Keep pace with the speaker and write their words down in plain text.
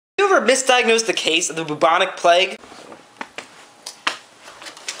ever misdiagnosed the case of the bubonic plague?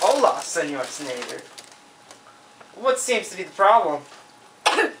 Hola, Senor Snader. What seems to be the problem?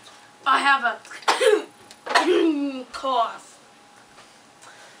 I have a cough.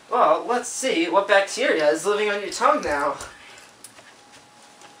 Well, let's see what bacteria is living on your tongue now.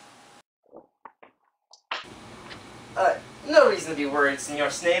 No reason to be worried, Senor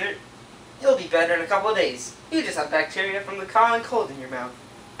Snader. You'll be better in a couple of days. You just have bacteria from the common cold in your mouth.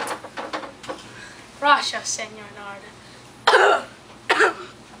 Rasha, Senor Nard.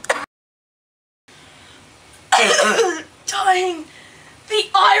 Dying. The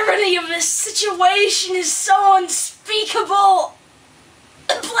irony of this situation is so unspeakable.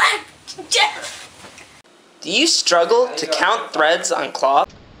 Black Death. Do you struggle to count threads on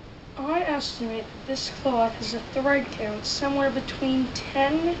cloth? I estimate that this cloth has a thread count somewhere between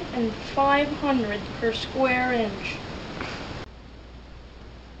 10 and 500 per square inch.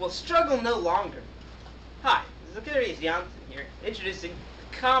 Well, struggle no longer. Hi, Zacharias Jansen here, introducing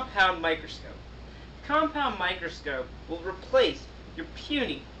the compound microscope. Compound microscope will replace your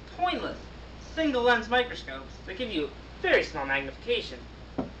puny, pointless, single-lens microscopes that give you very small magnification.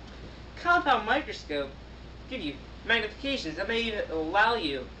 Compound microscope give you magnifications that may even allow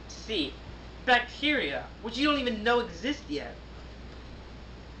you to see bacteria which you don't even know exist yet.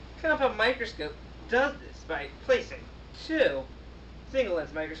 Compound microscope does this by placing two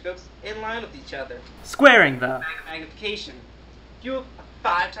single-lens microscopes in line with each other. Squaring the magnification. You have a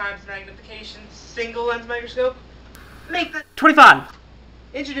 5 times magnification single-lens microscope. Make that 25.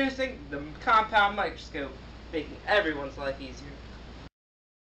 Introducing the compound microscope, making everyone's life easier.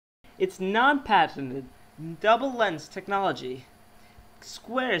 Its non-patented double lens technology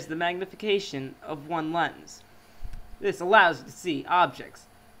squares the magnification of one lens. This allows you to see objects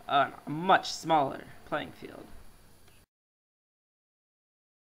on a much smaller playing field.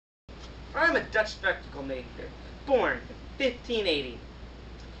 I'm a Dutch spectacle maker, born in 1580.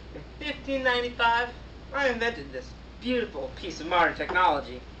 In 1595, I invented this beautiful piece of modern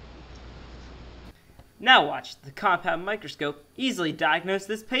technology. Now watch the compound microscope easily diagnose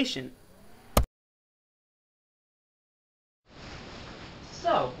this patient.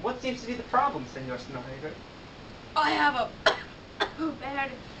 So, what seems to be the problem, Senor Snyder? I have a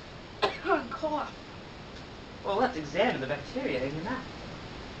bad cough. Well, let's examine the bacteria in your mouth.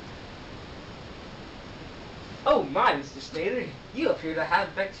 Oh my, Mr. Snader, you appear to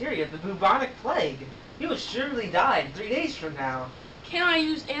have bacteria of the bubonic plague. You will surely die in 3 days from now. Can I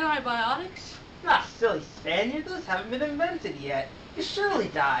use antibiotics? Ah, silly Spaniard, those haven't been invented yet. You surely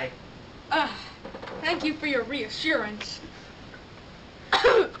die. Thank you for your reassurance.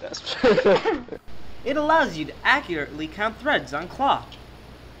 It allows you to accurately count threads on cloth.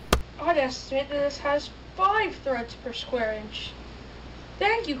 I'd estimate that this has 5 threads per square inch.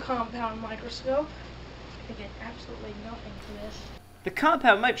 Thank you, compound microscope. I get absolutely nothing for this. The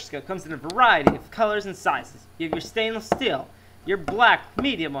compound microscope comes in a variety of colors and sizes. You have your stainless steel, your black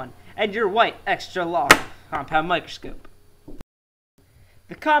medium one, and your white extra long compound microscope.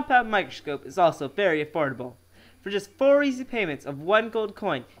 The compound microscope is also very affordable. For just 4 easy payments of 1 gold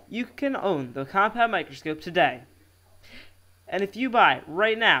coin, you can own the compound microscope today. And if you buy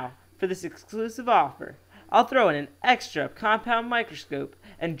right now for this exclusive offer, I'll throw in an extra compound microscope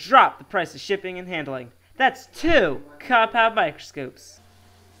and drop the price of shipping and handling. That's 2 compound microscopes.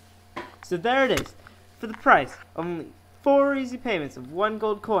 So there it is. For the price of only 4 easy payments of 1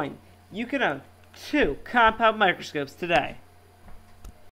 gold coin, you can own 2 compound microscopes today.